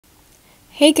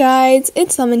Hey guys,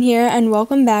 it's Lemon here and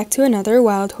welcome back to another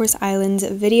Wild Horse Islands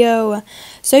video.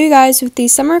 So you guys, with the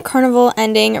summer carnival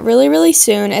ending really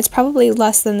soon, it's probably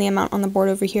less than the amount on the board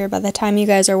over here by the time you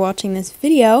guys are watching this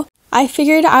video, I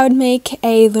figured I would make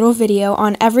a little video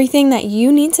on everything that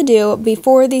you need to do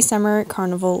before the summer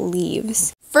carnival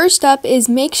leaves. First up is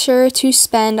make sure to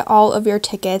spend all of your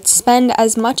tickets. Spend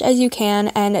as much as you can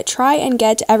and try and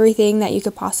get everything that you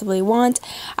could possibly want.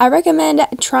 I recommend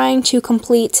trying to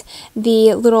complete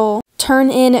the little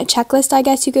turn-in checklist, I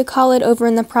guess you could call it, over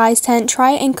in the prize tent.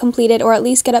 Try and complete it, or at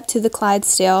least get up to the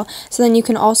Clydesdale, so then you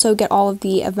can also get all of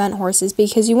the event horses,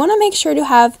 because you want to make sure to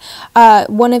have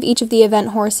one of each of the event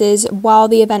horses while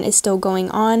the event is still going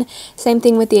on. Same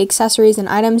thing with the accessories and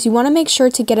items. You want to make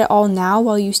sure to get it all now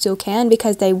while you still can,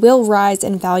 because they will rise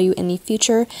in value in the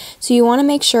future. So you want to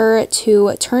make sure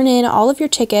to turn in all of your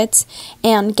tickets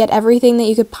and get everything that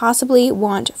you could possibly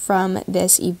want from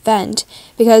this event,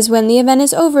 because when the event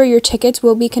is over, your tickets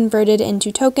will be converted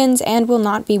into tokens and will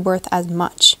not be worth as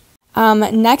much.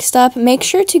 Next up, make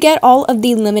sure to get all of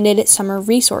the limited summer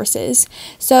resources.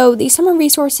 So the summer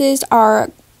resources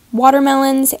are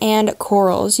watermelons and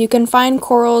corals. You can find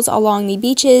corals along the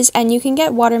beaches, and you can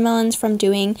get watermelons from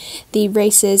doing the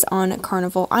races on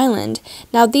Carnival Island.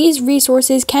 Now these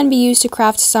resources can be used to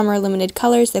craft summer limited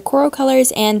colors, the coral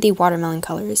colors and the watermelon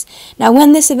colors. Now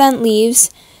when this event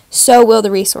leaves, so will the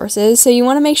resources, so you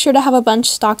want to make sure to have a bunch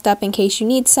stocked up in case you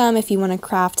need some, if you want to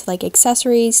craft like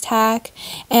accessories, tack.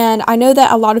 And I know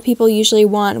that a lot of people usually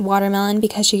want watermelon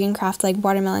because you can craft like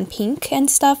watermelon pink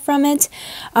and stuff from it.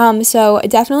 So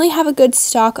definitely have a good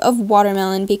stock of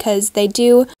watermelon because they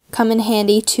do come in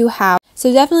handy to have.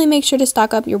 So definitely make sure to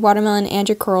stock up your watermelon and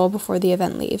your coral before the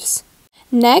event leaves.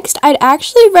 Next, I'd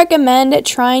actually recommend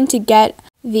trying to get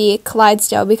the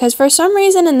Clydesdale, because for some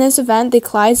reason in this event the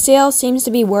Clydesdale seems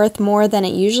to be worth more than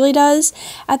it usually does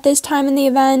at this time in the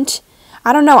event.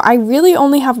 I don't know, I really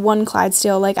only have one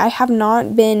Clydesdale. Like, I have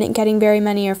not been getting very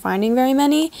many or finding very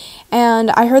many,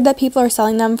 and I heard that people are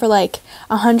selling them for like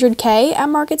 100k at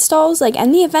market stalls, like,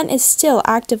 and the event is still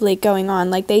actively going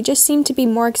on. Like, they just seem to be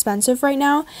more expensive right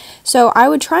now, so I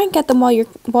would try and get them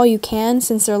while you can,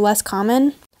 since they're less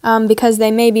common. Because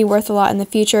they may be worth a lot in the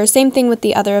future. Same thing with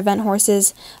the other event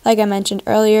horses, like I mentioned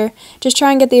earlier. Just try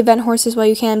and get the event horses while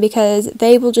you can, because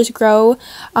they will just grow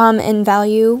in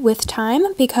value with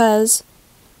time, because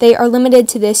they are limited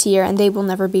to this year and they will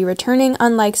never be returning,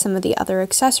 unlike some of the other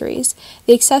accessories.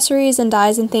 The accessories and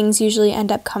dyes and things usually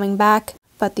end up coming back,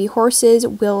 but the horses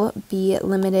will be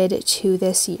limited to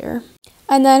this year.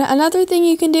 And then another thing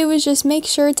you can do is just make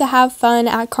sure to have fun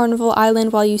at Carnival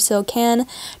Island while you still can.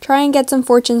 Try and get some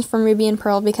fortunes from Ruby and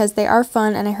Pearl, because they are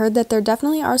fun, and I heard that there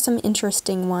definitely are some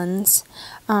interesting ones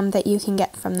that you can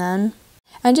get from them.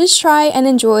 And just try and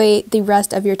enjoy the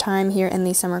rest of your time here in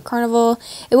the summer carnival.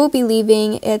 It will be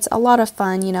leaving. It's a lot of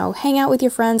fun, you know, hang out with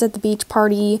your friends at the beach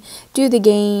party, do the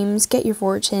games, get your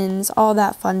fortunes, all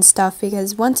that fun stuff,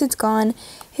 because once it's gone,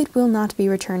 it will not be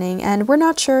returning, and we're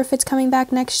not sure if it's coming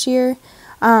back next year.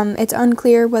 It's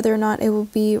unclear whether or not it will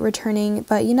be returning,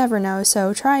 but you never know,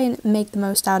 so try and make the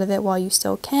most out of it while you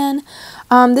still can.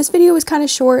 This video was kind of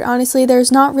short, honestly.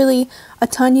 There's not really a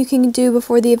ton you can do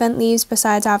before the event leaves,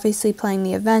 besides obviously playing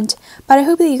the event, but I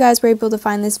hope that you guys were able to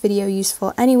find this video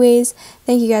useful anyways.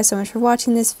 Thank you guys so much for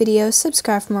watching this video.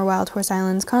 Subscribe for more Wild Horse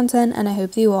Islands content, and I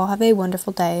hope that you all have a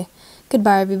wonderful day.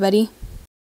 Goodbye, everybody.